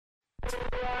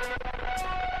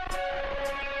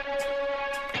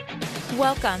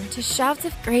Welcome to Shouts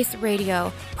of Grace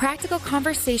Radio, practical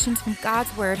conversations from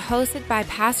God's Word, hosted by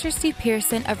Pastor Steve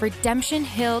Pearson of Redemption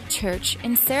Hill Church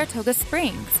in Saratoga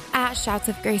Springs. At Shouts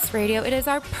of Grace Radio, it is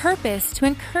our purpose to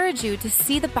encourage you to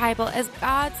see the Bible as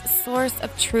God's source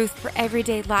of truth for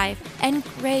everyday life and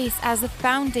grace as the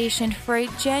foundation for a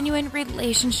genuine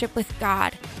relationship with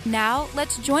God. Now,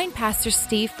 let's join Pastor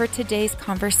Steve for today's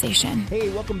conversation. Hey,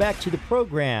 welcome back to the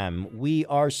program. We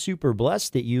are super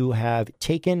blessed that you have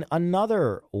taken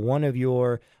another one of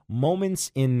your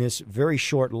moments in this very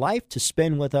short life to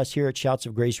spend with us here at Shouts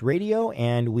of Grace Radio,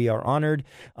 and we are honored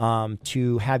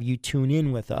to have you tune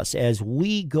in with us as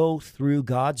we go through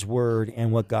God's Word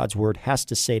and what God's Word has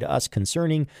to say to us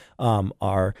concerning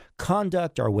our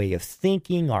conduct, our way of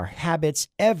thinking, our habits,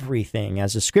 everything.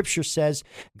 As the Scripture says,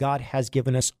 God has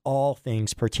given us all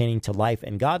things pertaining to life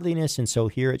and godliness, and so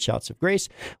here at Shouts of Grace,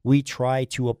 we try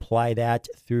to apply that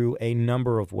through a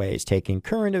number of ways, taking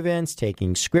current events,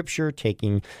 taking Scripture,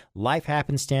 taking life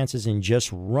happenstances, and just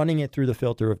running it through the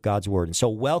filter of God's Word. And so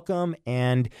welcome,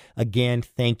 and again,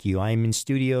 thank you. I'm in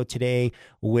studio today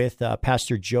with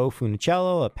Pastor Joe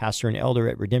Funicello, a pastor and elder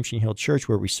at Redemption Hill Church,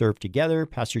 where we serve together.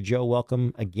 Pastor Joe,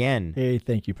 welcome again. Hey,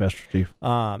 thank you, Pastor Steve.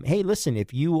 Hey, listen,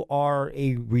 if you are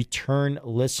a return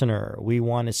listener, we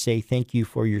want to say thank you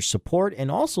for your support, and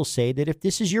also say that if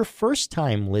this is your first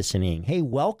time listening, hey,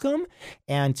 welcome,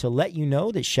 and to let you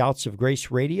know that Shouts of Grace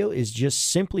Radio is just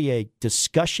simply a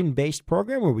discussion-based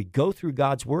program where we go through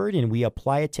God's Word and we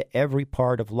apply it to every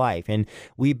part of life. And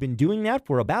we've been doing that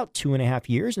for about 2.5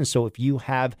 years. And so if you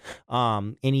have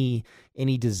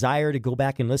any desire to go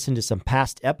back and listen to some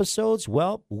past episodes,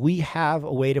 well, we have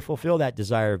a way to fulfill that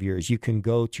desire of yours. You can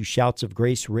go to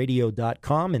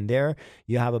shoutsofgraceradio.com, and there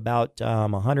you have about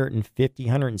 150,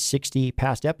 160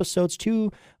 past episodes,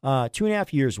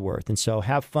 2.5 years worth. And so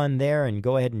have fun there, and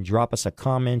go ahead and drop us a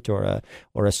comment or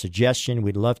a suggestion.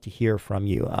 We'd love to hear from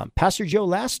you. Pastor Joe,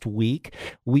 last week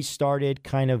we started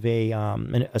kind of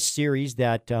a series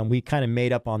that we kind of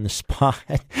made up on the spot.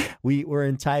 We were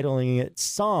entitling it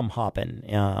Psalm Hopping.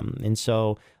 And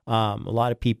so a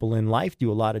lot of people in life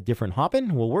do a lot of different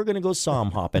hopping. Well, we're going to go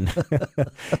Psalm hopping.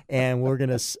 And we're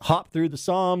going to hop through the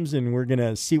Psalms, and we're going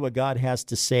to see what God has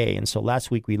to say. And so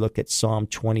last week we looked at Psalm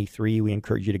 23. We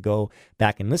encourage you to go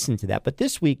back and listen to that. But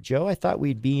this week, Joe, I thought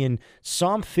we'd be in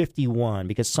Psalm 51,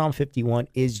 because Psalm 51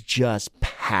 is just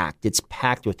packed. It's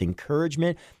packed with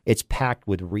encouragement. It's packed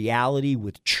with reality,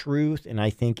 with truth. And I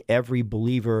think every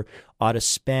believer ought to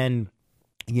spend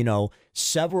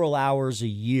several hours a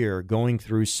year going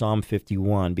through Psalm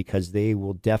 51, because they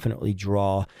will definitely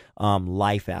draw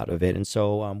life out of it. And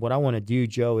so what I want to do,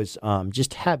 Joe, is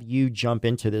just have you jump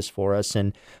into this for us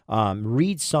and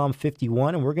read Psalm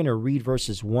 51, and we're going to read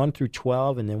verses 1 through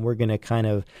 12, and then we're going to kind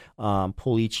of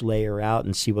pull each layer out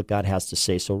and see what God has to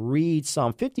say. So read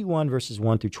Psalm 51, verses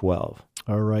 1 through 12.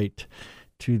 All right.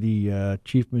 To the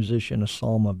chief musician, a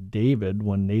psalm of David,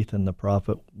 when Nathan the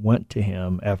prophet went to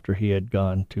him after he had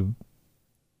gone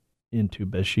into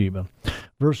Bathsheba.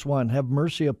 Verse 1, have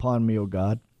mercy upon me, O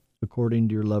God, according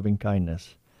to your loving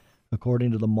kindness,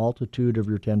 according to the multitude of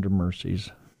your tender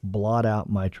mercies. Blot out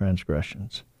my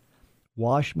transgressions.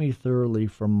 Wash me thoroughly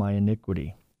from my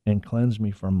iniquity, and cleanse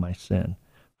me from my sin.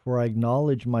 For I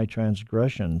acknowledge my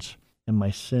transgressions, and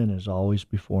my sin is always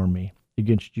before me.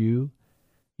 Against you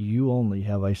only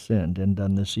have I sinned and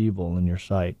done this evil in your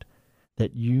sight,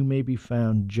 that you may be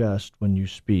found just when you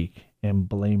speak, and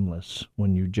blameless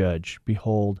when you judge.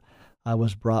 Behold, I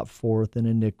was brought forth in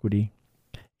iniquity,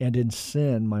 and in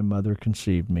sin my mother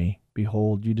conceived me.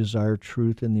 Behold, you desire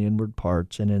truth in the inward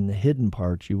parts, and in the hidden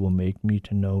parts you will make me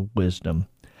to know wisdom.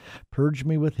 Purge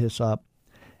me with hyssop,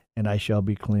 and I shall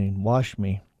be clean. Wash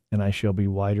me, and I shall be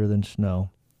whiter than snow.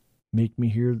 Make me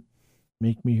hear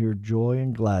joy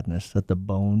and gladness, that the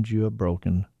bones you have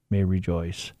broken may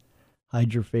rejoice.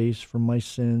 Hide your face from my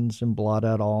sins and blot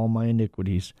out all my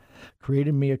iniquities. Create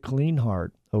in me a clean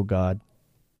heart, O God,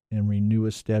 and renew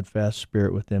a steadfast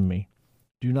spirit within me.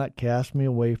 Do not cast me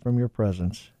away from your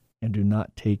presence, and do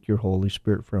not take your Holy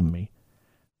Spirit from me.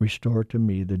 Restore to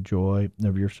me the joy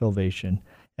of your salvation,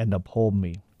 and uphold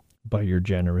me by your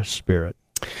generous spirit.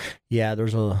 Yeah,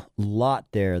 there's a lot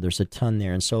there. There's a ton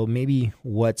there. And so maybe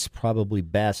what's probably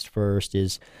best first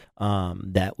is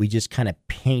that we just kind of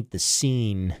paint the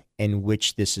scene in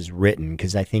which this is written,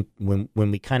 because I think when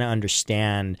we kind of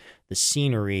understand the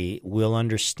scenery, we'll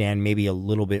understand maybe a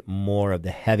little bit more of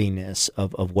the heaviness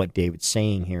of what David's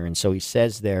saying here. And so he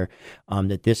says there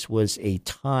that this was a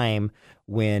time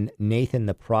when Nathan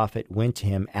the prophet went to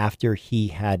him after he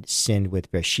had sinned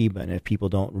with Bathsheba. And if people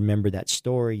don't remember that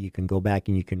story, you can go back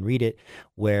and you can read it,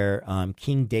 where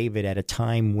King David, at a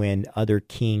time when other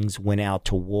kings went out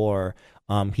to war,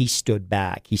 he stood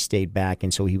back. He stayed back.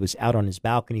 And so he was out on his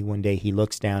balcony one day. He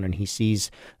looks down and he sees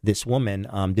this woman,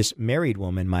 this married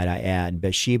woman, might I add,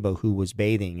 Bathsheba, who was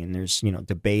bathing. And there's,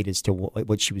 debate as to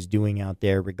what she was doing out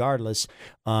there. Regardless,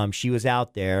 she was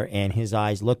out there, and his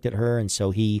eyes looked at her. And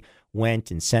so he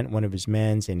went and sent one of his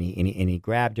men, and he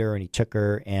grabbed her and he took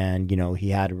her, and he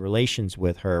had relations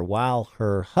with her while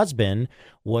her husband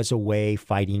was away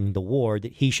fighting the war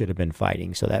that he should have been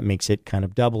fighting. So that makes it kind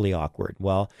of doubly awkward.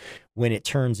 Well, when it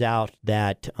turns out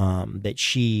that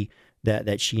she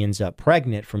ends up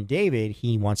pregnant from David,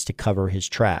 he wants to cover his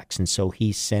tracks. And so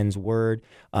he sends word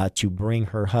to bring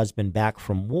her husband back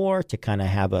from war to kind of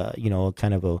have a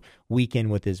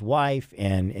weekend with his wife.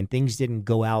 And things didn't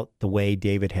go out the way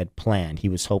David had planned. He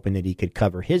was hoping that he could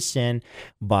cover his sin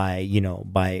by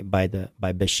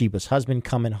Bathsheba's husband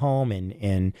coming home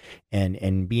and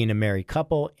being a married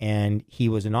couple. And he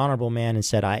was an honorable man and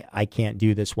said, I can't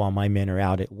do this while my men are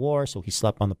out at war. So he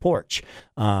slept on the porch.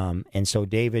 And so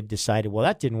David decided, well,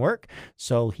 that didn't work.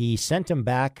 So he sent him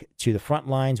back to the front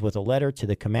lines with a letter to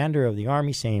the commander of the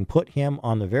army saying, put him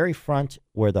on the very front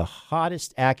where the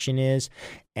hottest action is,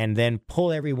 and then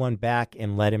pull everyone back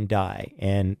and let him die.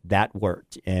 And that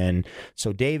worked. And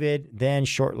so David then,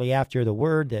 shortly after the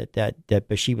word that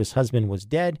Bathsheba's husband was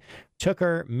dead, took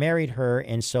her, married her.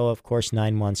 And so, of course,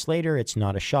 9 months later, it's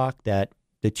not a shock that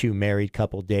the two married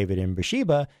couple, David and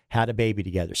Bathsheba, had a baby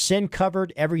together. Sin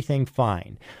covered, everything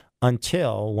fine.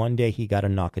 Until one day he got a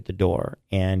knock at the door,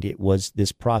 and it was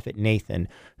this prophet Nathan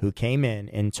who came in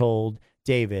and told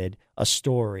David a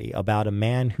story about a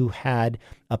man who had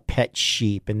a pet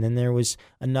sheep. And then there was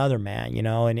another man,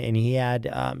 and he had,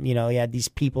 he had these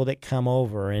people that come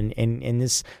over, and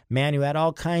this man who had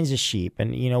all kinds of sheep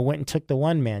and, went and took the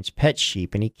one man's pet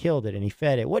sheep and he killed it and he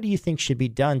fed it. What do you think should be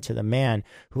done to the man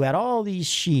who had all these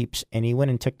sheep and he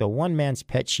went and took the one man's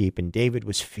pet sheep? And David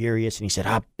was furious and he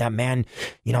said, that man,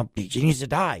 he needs to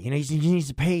die. He needs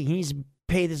to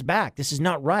pay this back. This is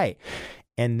not right.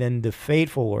 And then the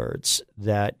fateful words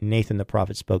that Nathan the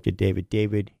prophet spoke to David,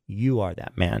 David, you are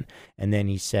that man. And then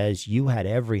he says, you had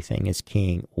everything as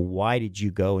king. Why did you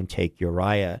go and take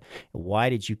Uriah? Why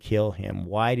did you kill him?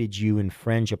 Why did you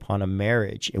infringe upon a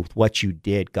marriage? With what you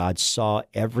did, God saw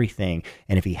everything.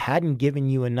 And if he hadn't given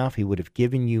you enough, he would have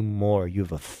given you more.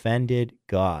 You've offended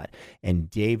God.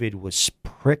 And David was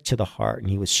pricked to the heart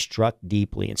and he was struck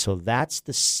deeply. And so that's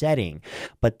the setting.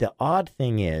 But the odd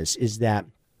thing is that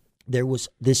there was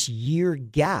this year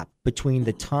gap between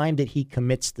the time that he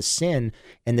commits the sin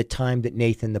and the time that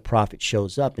Nathan the prophet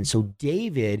shows up. And so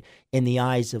David, in the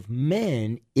eyes of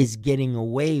men, is getting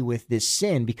away with this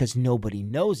sin because nobody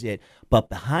knows it. But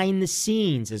behind the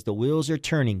scenes, as the wheels are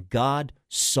turning, God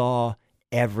saw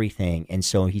everything. And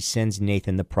so he sends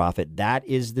Nathan the prophet. That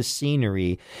is the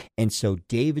scenery. And so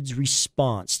David's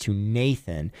response to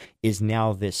Nathan is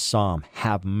now this psalm: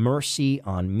 have mercy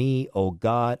on me, O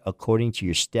God, according to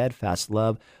your steadfast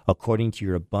love, according to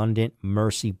your abundant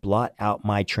mercy, blot out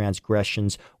my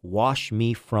transgressions, wash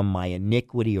me from my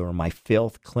iniquity or my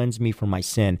filth, cleanse me from my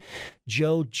sin.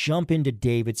 Joe, jump into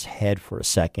David's head for a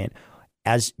second.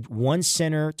 As one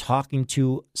sinner talking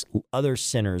to other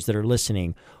sinners that are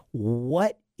listening,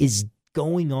 what is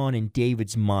going on in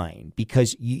David's mind?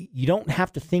 Because you don't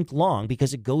have to think long,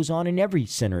 because it goes on in every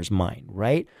sinner's mind,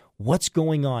 right? What's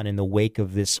going on in the wake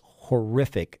of this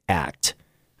horrific act?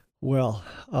 Well,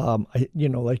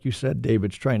 like you said,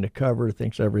 David's trying to cover,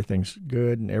 thinks everything's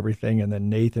good and everything, and then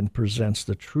Nathan presents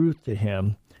the truth to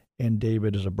him, and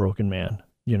David is a broken man.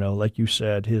 Like you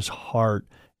said, his heart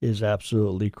is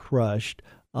absolutely crushed,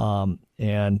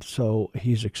 and so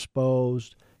he's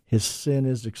exposed. His sin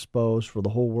is exposed for the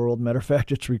whole world. Matter of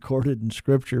fact, it's recorded in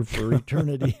Scripture for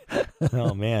eternity.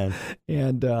 Oh man!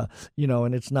 And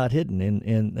and it's not hidden.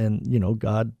 And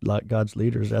God, like God's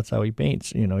leaders, that's how He paints.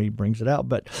 He brings it out.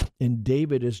 And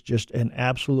David is just an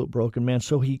absolute broken man.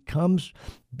 So he comes.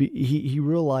 He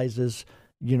realizes,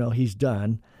 he's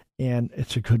done, and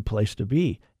it's a good place to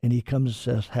be. And he comes and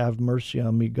says, "Have mercy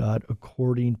on me, God,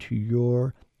 according to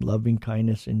your loving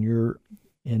kindness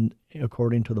and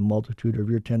according to the multitude of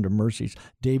your tender mercies."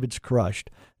 David's crushed.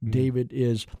 Mm-hmm. David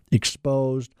is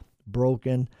exposed.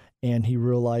 broken, and he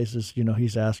realizes,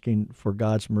 he's asking for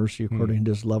God's mercy according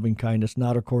to his loving kindness,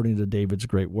 not according to David's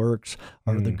great works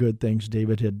or the good things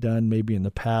David had done. Maybe in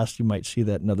the past, you might see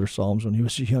that in other Psalms when he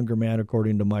was a younger man,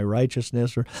 according to my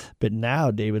righteousness. But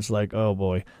now David's like, oh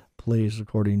boy, please,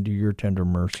 according to your tender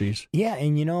mercies. Yeah,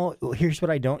 and here's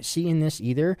what I don't see in this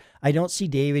either. I don't see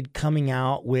David coming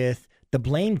out with the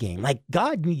blame game. Like,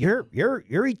 God, you're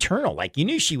eternal. Like, you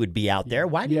knew she would be out there.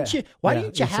 Why didn't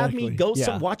you have me go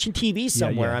watching TV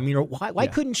somewhere? I mean, or why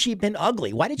couldn't she have been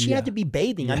ugly? Why did she have to be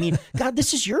bathing? I mean, God,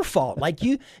 this is your fault. Like,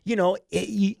 you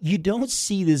don't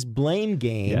see this blame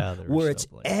game where it's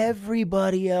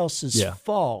everybody else's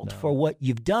fault for what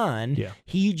you've done. Yeah.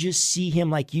 You just see him,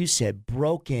 like you said,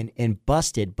 broken and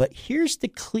busted. But here's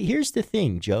the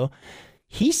thing, Joe.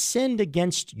 He sinned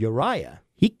against Uriah.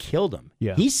 He killed him.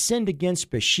 Yeah. He sinned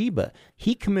against Bathsheba.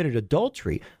 He committed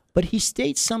adultery. But he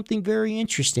states something very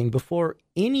interesting before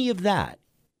any of that.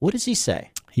 What does he say?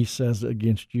 He says,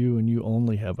 against you and you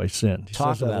only have I sinned. He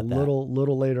says that a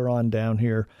little later on down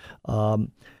here.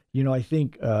 I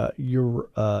think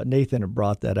Nathan had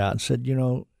brought that out and said,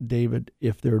 David,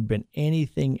 if there had been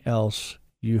anything else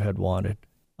you had wanted,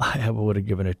 I would have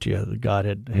given it to you. God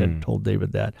had told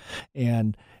David that.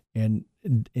 And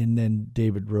then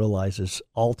David realizes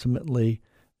ultimately,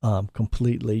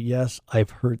 completely, yes,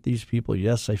 I've hurt these people.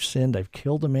 Yes, I've sinned. I've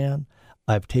killed a man.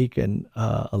 I've taken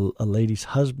a lady's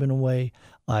husband away.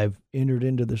 I've entered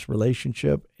into this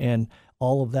relationship and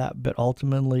all of that. But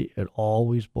ultimately, it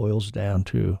always boils down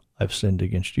to I've sinned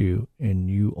against you and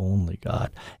you only,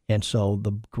 God. And so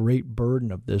the great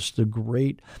burden of this, the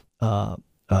great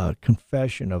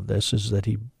confession of this is that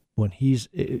when he's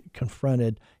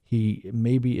confronted, he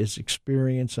maybe is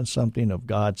experiencing something of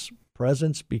God's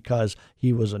presence because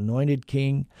he was anointed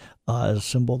king, as a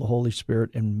symbol of the Holy Spirit,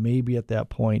 and maybe at that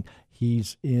point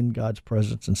he's in God's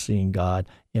presence and seeing God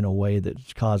in a way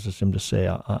that causes him to say,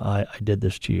 I did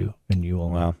this to you and you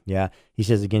only. Well, yeah. He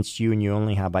says, against you and you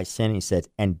only have I sinned. He says,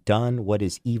 and done what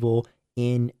is evil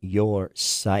in your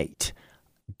sight.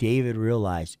 David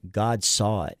realized God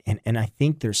saw it. And I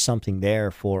think there's something there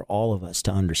for all of us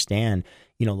to understand.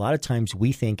 A lot of times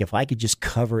we think if I could just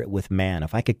cover it with man,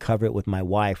 if I could cover it with my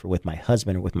wife or with my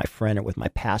husband or with my friend or with my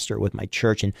pastor or with my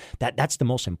church, and that's the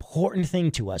most important thing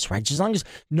to us, right? Just as long as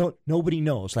nobody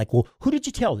knows, like, well, who did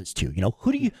you tell this to?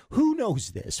 Who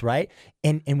knows this, right?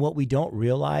 And what we don't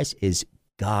realize is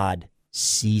God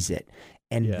sees it.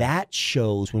 And that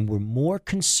shows when we're more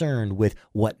concerned with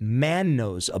what man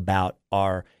knows about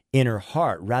our inner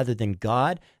heart rather than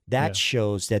God. That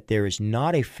shows that there is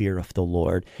not a fear of the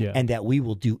Lord and that we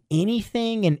will do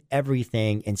anything and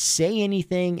everything and say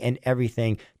anything and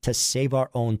everything to save our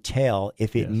own tail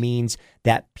if it means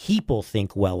that people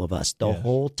think well of us. The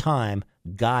whole time,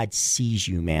 God sees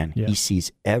you, man. Yeah. He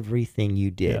sees everything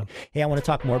you did. Yeah. Hey, I want to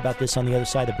talk more about this on the other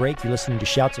side of the break. You're listening to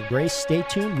Shouts of Grace. Stay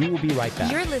tuned. We will be right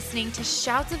back. You're listening to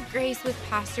Shouts of Grace with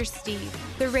Pastor Steve,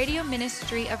 the radio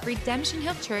ministry of Redemption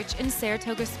Hill Church in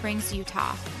Saratoga Springs,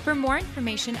 Utah. For more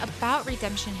information about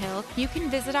Redemption Hill, you can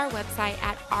visit our website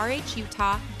at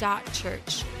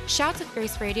rhutah.church. Shouts of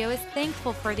Grace Radio is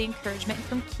thankful for the encouragement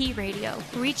from Key Radio,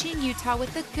 reaching Utah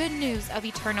with the good news of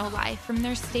eternal life from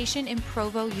their station in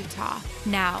Provo, Utah.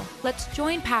 Now, let's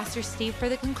join Pastor Steve for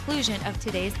the conclusion of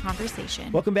today's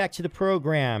conversation. Welcome back to the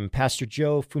program. Pastor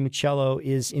Joe Funicello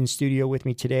is in studio with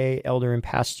me today, elder and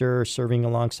pastor serving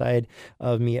alongside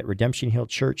of me at Redemption Hill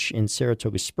Church in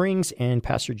Saratoga Springs. And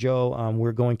Pastor Joe,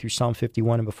 we're going through Psalm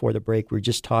 51, and before the break, we're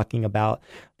just talking about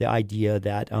the idea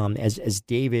that as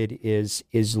David is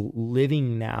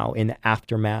living now in the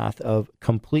aftermath of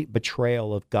complete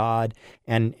betrayal of God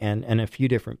and a few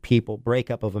different people,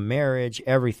 breakup of a marriage,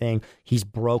 everything, he's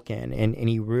broken and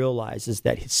he realizes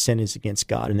that his sin is against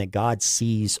God and that God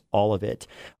sees all of it.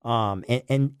 And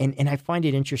I find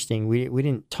it interesting. We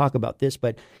didn't talk about this,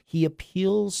 but he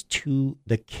appeals to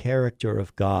the character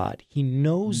of God. He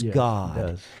knows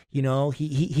God. He does.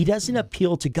 He doesn't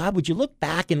appeal to God. Would you look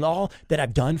back and all that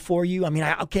I've done for you? I mean,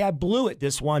 I blew it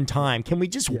this one time. Can we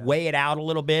just weigh it out a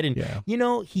little bit? And,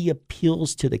 he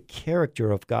appeals to the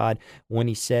character of God when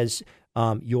he says,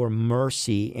 your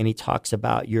mercy, and he talks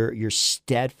about your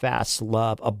steadfast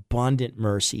love, abundant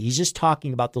mercy. He's just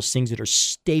talking about those things that are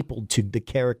stapled to the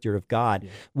character of God,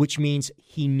 which means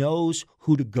he knows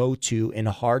who to go to in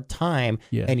a hard time,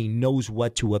 and he knows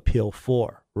what to appeal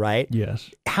for, right?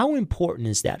 Yes. How important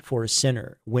is that for a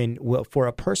sinner, for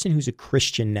a person who's a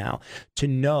Christian now, to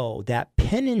know that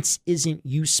penance isn't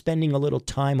you spending a little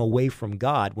time away from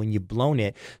God when you've blown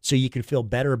it so you can feel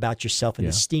better about yourself and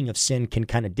the sting of sin can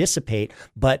kind of dissipate,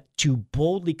 but to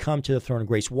boldly come to the throne of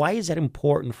grace? Why is that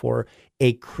important for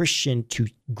a Christian to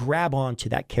grab onto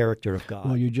that character of God?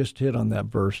 Well, you just hit on that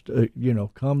verse.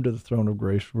 Come to the throne of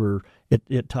grace where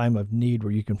at time of need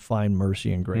where you can find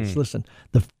mercy and grace. Listen,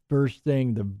 the first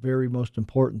thing, the very most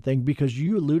important thing, because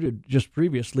you alluded just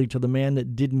previously to the man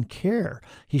that didn't care.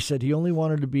 He said he only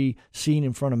wanted to be seen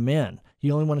in front of men. He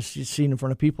only wanted to be seen in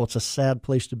front of people. It's a sad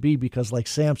place to be because, like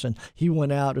Samson, he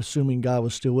went out assuming God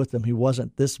was still with him. He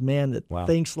wasn't. This man that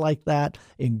thinks like that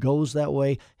and goes that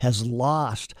way has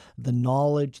lost the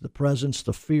knowledge, the presence,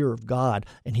 the fear of God,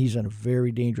 and he's in a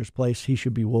very dangerous place. He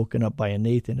should be woken up by a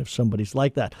Nathan if somebody's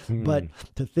like that. But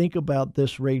to think about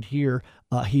this right here,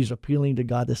 he's appealing to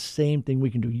God. The same thing we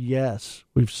can do. Yes,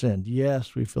 we've sinned.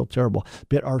 Yes, we feel terrible.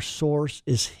 But our source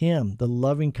is Him, the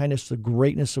loving kindness, the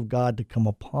greatness of God to come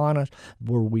upon us,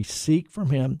 where we seek from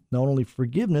Him not only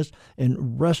forgiveness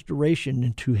and restoration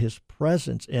into His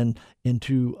presence and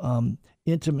into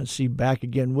intimacy back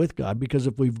again with God. Because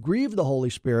if we've grieved the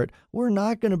Holy Spirit, we're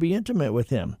not going to be intimate with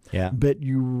Him. Yeah. But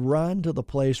you run to the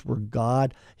place where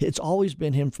God, it's always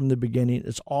been Him from the beginning.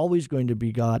 It's always going to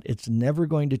be God. It's never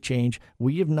going to change.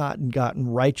 We have not gotten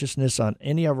righteousness on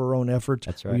any of our own efforts.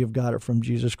 That's right. We have got it from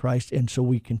Jesus Christ. And so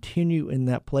we continue in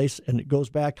that place. And it goes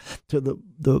back to the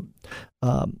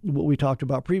what we talked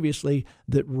about previously,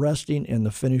 that resting in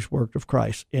the finished work of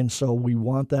Christ. And so we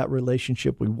want that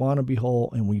relationship. We want to be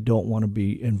whole, and we don't want to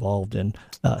be involved in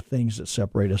things that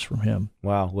separate us from Him.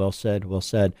 Wow, well said, well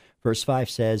said. Verse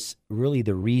 5 says, really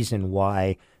the reason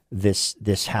why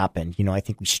this happened. I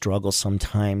think we struggle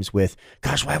sometimes with,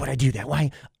 gosh, why would I do that? Why?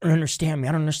 I don't understand me.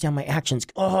 I don't understand my actions.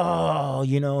 And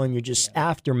you're just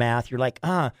aftermath. You're like,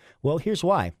 well, here's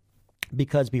why.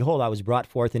 Because, behold, I was brought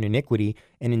forth in iniquity,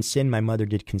 and in sin my mother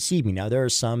did conceive me. Now, there are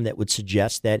some that would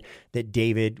suggest that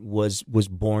David was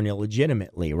born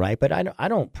illegitimately, right? But I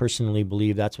don't personally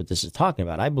believe that's what this is talking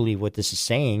about. I believe what this is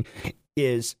saying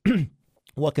is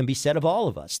what can be said of all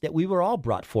of us, that we were all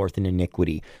brought forth in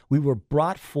iniquity. We were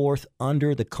brought forth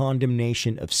under the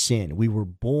condemnation of sin. We were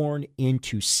born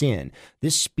into sin.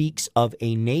 This speaks of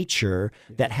a nature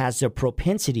that has a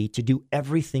propensity to do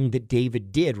everything that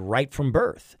David did right from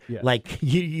birth. Yeah. Like,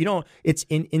 you don't, it's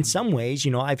in some ways,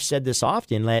 I've said this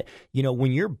often, that,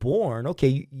 when you're born,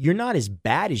 okay, you're not as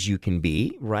bad as you can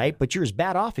be, right? But you're as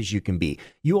bad off as you can be.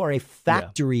 You are a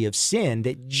factory of sin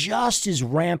that just is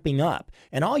ramping up.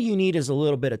 And all you need is a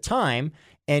little bit of time,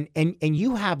 and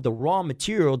you have the raw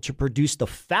material to produce the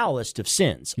foulest of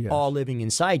sins, all living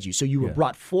inside you. So you were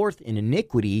brought forth in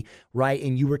iniquity, right?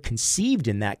 And you were conceived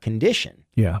in that condition.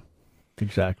 Yeah,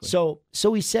 exactly. So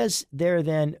he says there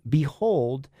then,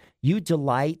 behold, you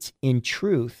delight in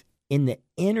truth in the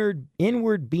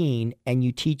inward being, and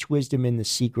you teach wisdom in the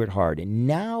secret heart. And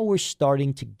now we're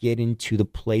starting to get into the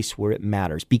place where it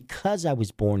matters. Because I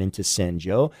was born into sin,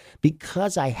 Joe,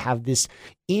 because I have this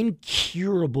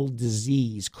incurable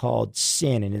disease called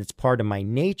sin, and it's part of my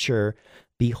nature,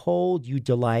 behold, you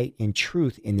delight in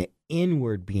truth in the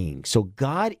inward being. So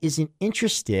God isn't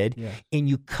interested in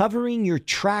you covering your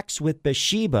tracks with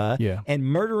Bathsheba and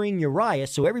murdering Uriah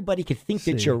so everybody could think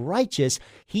that you're righteous.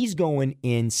 He's going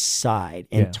inside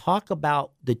and talk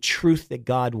about the truth that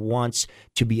God wants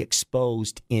to be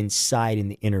exposed inside in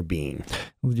the inner being.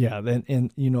 Yeah,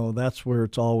 and that's where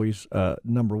it's always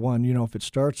number one. If it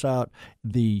starts out,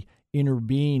 the inner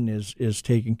being is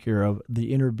taken care of.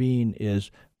 The inner being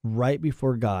is right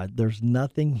before God. There's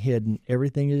nothing hidden.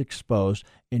 Everything is exposed,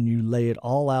 and you lay it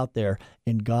all out there,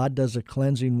 and God does a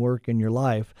cleansing work in your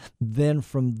life. Then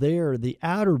from there, the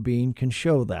outer being can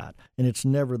show that, and it's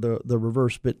never the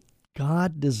reverse. But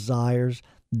God desires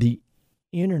the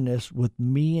innerness with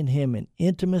me and Him in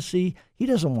intimacy. He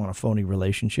doesn't want a phony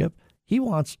relationship. He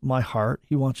wants my heart.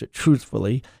 He wants it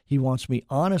truthfully. He wants me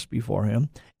honest before Him,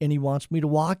 and He wants me to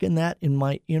walk in that in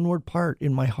my inward part,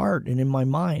 in my heart and in my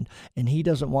mind, and He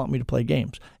doesn't want me to play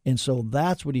games. And so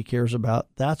that's what He cares about.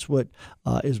 That's what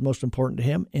is most important to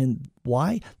Him. And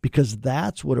why? Because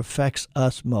that's what affects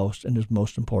us most and is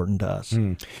most important to us.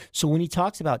 So when He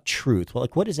talks about truth, well,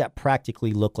 like, what does that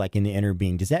practically look like in the inner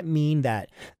being? Does that mean that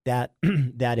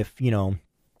if,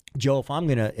 Joe,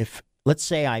 if let's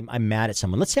say I'm mad at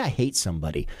someone. Let's say I hate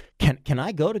somebody. Can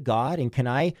I go to God and can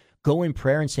I go in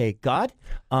prayer and say, God,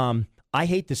 I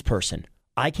hate this person.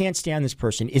 I can't stand this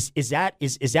person. Is that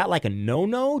like a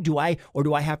no-no? Do I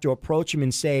have to approach Him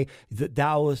and say,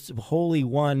 Thou is the Holy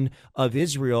One of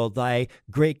Israel, Thy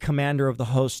great commander of the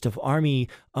host of army?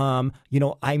 I'm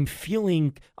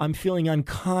feeling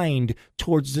unkind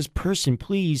towards this person.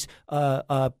 Please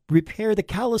repair the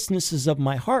callousnesses of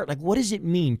my heart. Like, what does it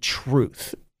mean,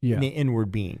 truth? In the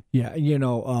inward being. Yeah,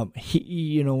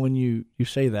 when you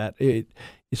say that,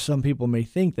 some people may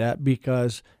think that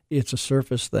because it's a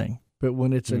surface thing. But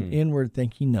when it's an inward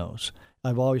thing, he knows.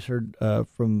 I've always heard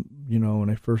from, when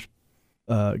I first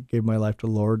gave my life to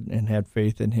the Lord and had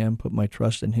faith in him, put my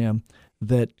trust in him,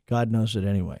 that God knows it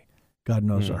anyway. God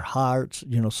knows our hearts.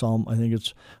 Psalm, I think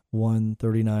it's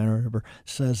 139 or whatever,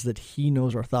 says that he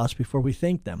knows our thoughts before we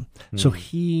think them. So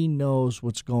he knows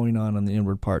what's going on in the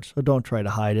inward parts. So don't try to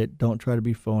hide it. Don't try to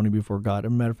be phony before God.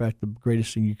 As a matter of fact, the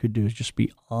greatest thing you could do is just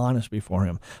be honest before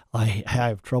him. I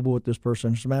have trouble with this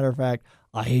person. As a matter of fact,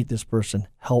 I hate this person.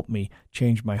 Help me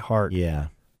change my heart. Yeah.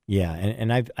 Yeah,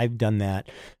 and I've done that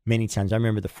many times. I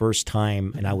remember the first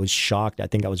time, and I was shocked. I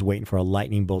think I was waiting for a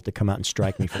lightning bolt to come out and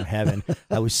strike me from heaven.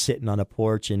 I was sitting on a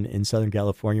porch in Southern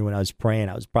California when I was praying.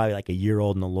 I was probably like a year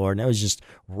old in the Lord, and I was just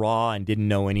raw and didn't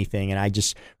know anything. And I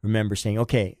just remember saying,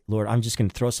 okay, Lord, I'm just going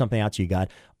to throw something out to you, God.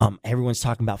 Everyone's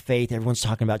talking about faith. Everyone's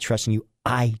talking about trusting you.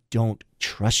 I don't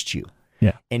trust you.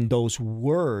 Yeah. And those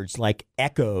words like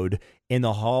echoed in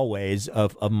the hallways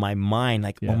of my mind,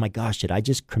 like, oh my gosh, did I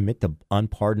just commit the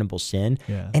unpardonable sin?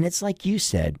 Yeah. And it's like you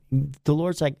said, the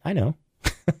Lord's like, I know.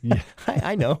 Yeah.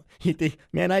 I know.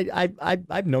 Man,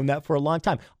 I've known that for a long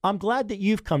time. I'm glad that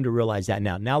you've come to realize that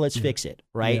now. Now let's fix it,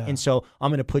 right? Yeah. And so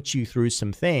I'm going to put you through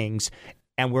some things,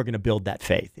 and we're going to build that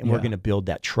faith, and we're going to build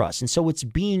that trust. And so it's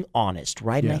being honest,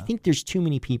 right? And I think there's too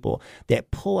many people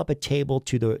that pull up a table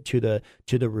to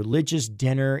the religious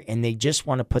dinner, and they just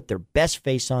want to put their best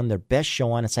face on, their best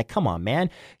show on. It's like, come on, man,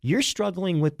 you're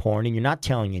struggling with porn and you're not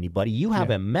telling anybody. You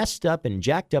have a messed up and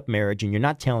jacked up marriage and you're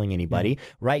not telling anybody,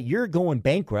 right? You're going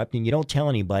bankrupt and you don't tell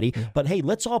anybody. But hey,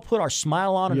 let's all put our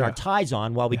smile on and our ties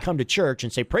on while we come to church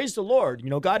and say, praise the Lord.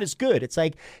 God is good. It's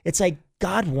like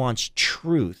God wants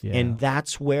truth, and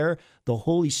that's where the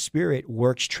Holy Spirit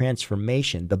works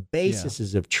transformation. The basis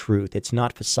is of truth. It's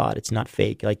not facade. It's not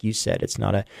fake. Like you said, it's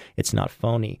not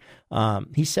phony.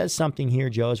 He says something here,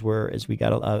 Joe, as we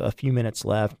got a few minutes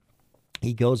left.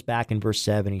 He goes back in verse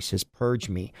 7. He says, purge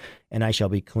me, and I shall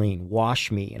be clean.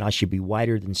 Wash me, and I shall be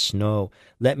whiter than snow.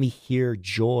 Let me hear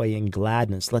joy and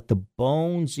gladness. Let the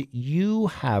bones you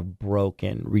have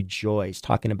broken rejoice.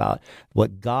 Talking about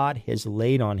what God has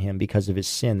laid on him because of his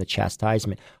sin, the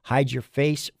chastisement. Hide your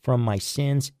face from my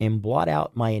sins and blot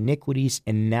out my iniquities.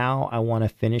 And now I want to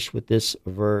finish with this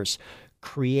verse.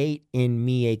 Create in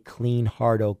me a clean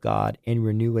heart, O God, and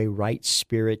renew a right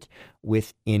spirit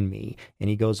within me. And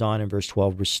he goes on in verse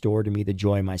 12, restore to me the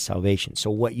joy of my salvation.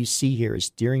 So what you see here is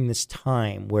during this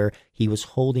time where he was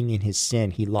holding in his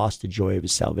sin, he lost the joy of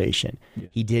his salvation.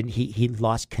 Yeah. He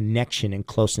lost connection and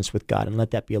closeness with God. And let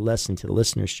that be a lesson to the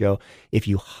listeners, Joe. If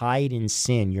you hide in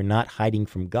sin, you're not hiding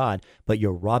from God, but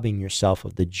you're robbing yourself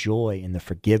of the joy and the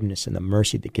forgiveness and the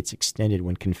mercy that gets extended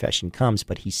when confession comes.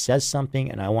 But he says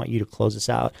something, and I want you to close us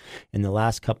out in the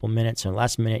last couple minutes. In the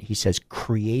last minute, he says,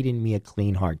 create in me a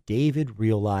clean heart. David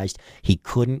realized he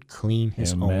couldn't clean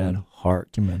his own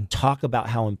heart. Amen. Talk about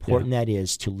how important that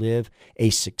is to live a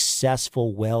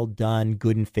successful, well-done,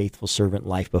 good and faithful servant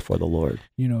life before the Lord.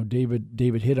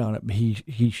 David hit on it.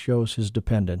 He shows his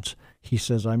dependence. He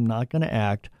says, I'm not going to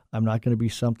act. I'm not going to be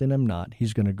something I'm not.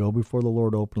 He's going to go before the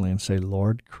Lord openly and say,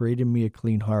 Lord, create in me a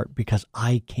clean heart, because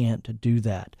I can't do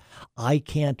that. I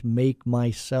can't make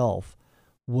myself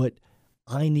what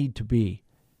I need to be.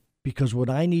 Because what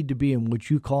I need to be and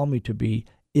what you call me to be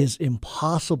is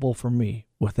impossible for me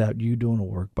without you doing a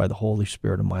work by the Holy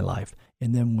Spirit in my life.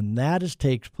 And then when that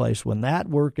takes place, when that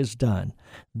work is done,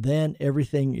 then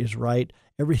everything is right.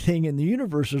 Everything in the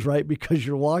universe is right because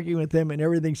you're walking with him, and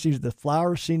everything the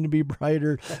flowers seem to be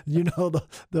brighter.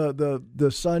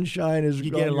 The sunshine is. You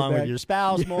get along with your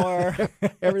spouse more.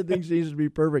 Everything seems to be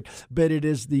perfect. But it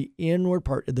is the inward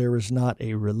part. There is not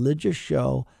a religious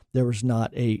show. There was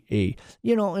not and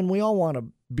we all want to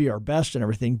be our best and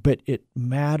everything, but it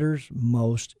matters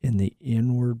most in the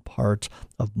inward parts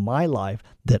of my life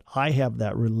that I have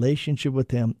that relationship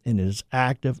with him and it is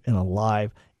active and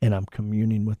alive, and I'm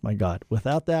communing with my God.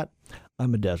 Without that,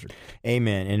 I'm a desert.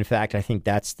 Amen. And in fact, I think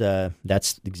that's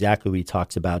exactly what he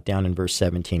talks about down in verse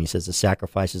 17. He says, the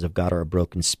sacrifices of God are a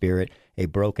broken spirit, a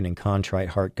broken and contrite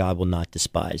heart God will not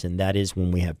despise. And that is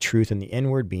when we have truth in the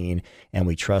inward being and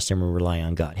we trust and we rely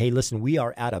on God. Hey, listen, we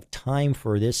are out of time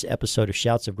for this episode of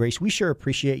Shouts of Grace. We sure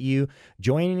appreciate you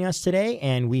joining us today,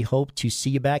 and we hope to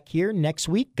see you back here next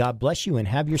week. God bless you, and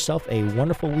have yourself a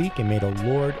wonderful week, and may the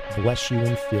Lord bless you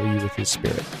and fill you with his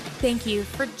Spirit. Thank you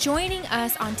for joining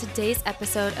us on today's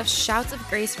episode of Shouts of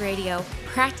Grace Radio,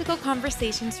 practical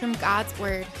conversations from God's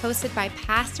Word, hosted by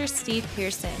Pastor Steve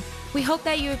Pearson. We hope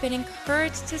that you have been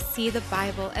encouraged to see the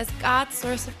Bible as God's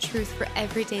source of truth for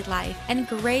everyday life and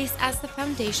grace as the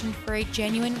foundation for a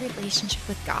genuine relationship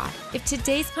with God. If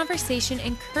today's conversation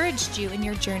encouraged you in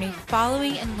your journey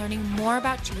following and learning more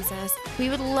about Jesus, we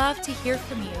would love to hear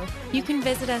from you. You can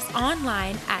visit us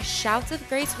online at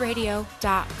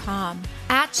shoutsofgraceradio.com.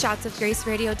 At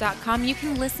shoutsofgraceradio.com, you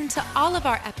can listen to all of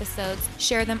our episodes,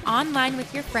 share them online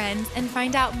with your friends, and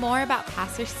find out more about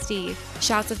Pastor Steve.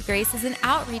 Shouts of Grace is an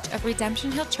outreach of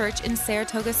Redemption Hill Church in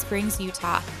Saratoga Springs,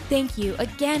 Utah. Thank you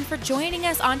again for joining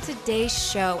us on today's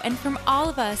show. And from all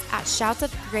of us at Shouts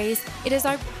of Grace, it is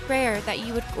our prayer that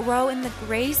you would grow in the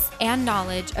grace and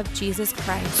knowledge of Jesus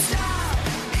Christ.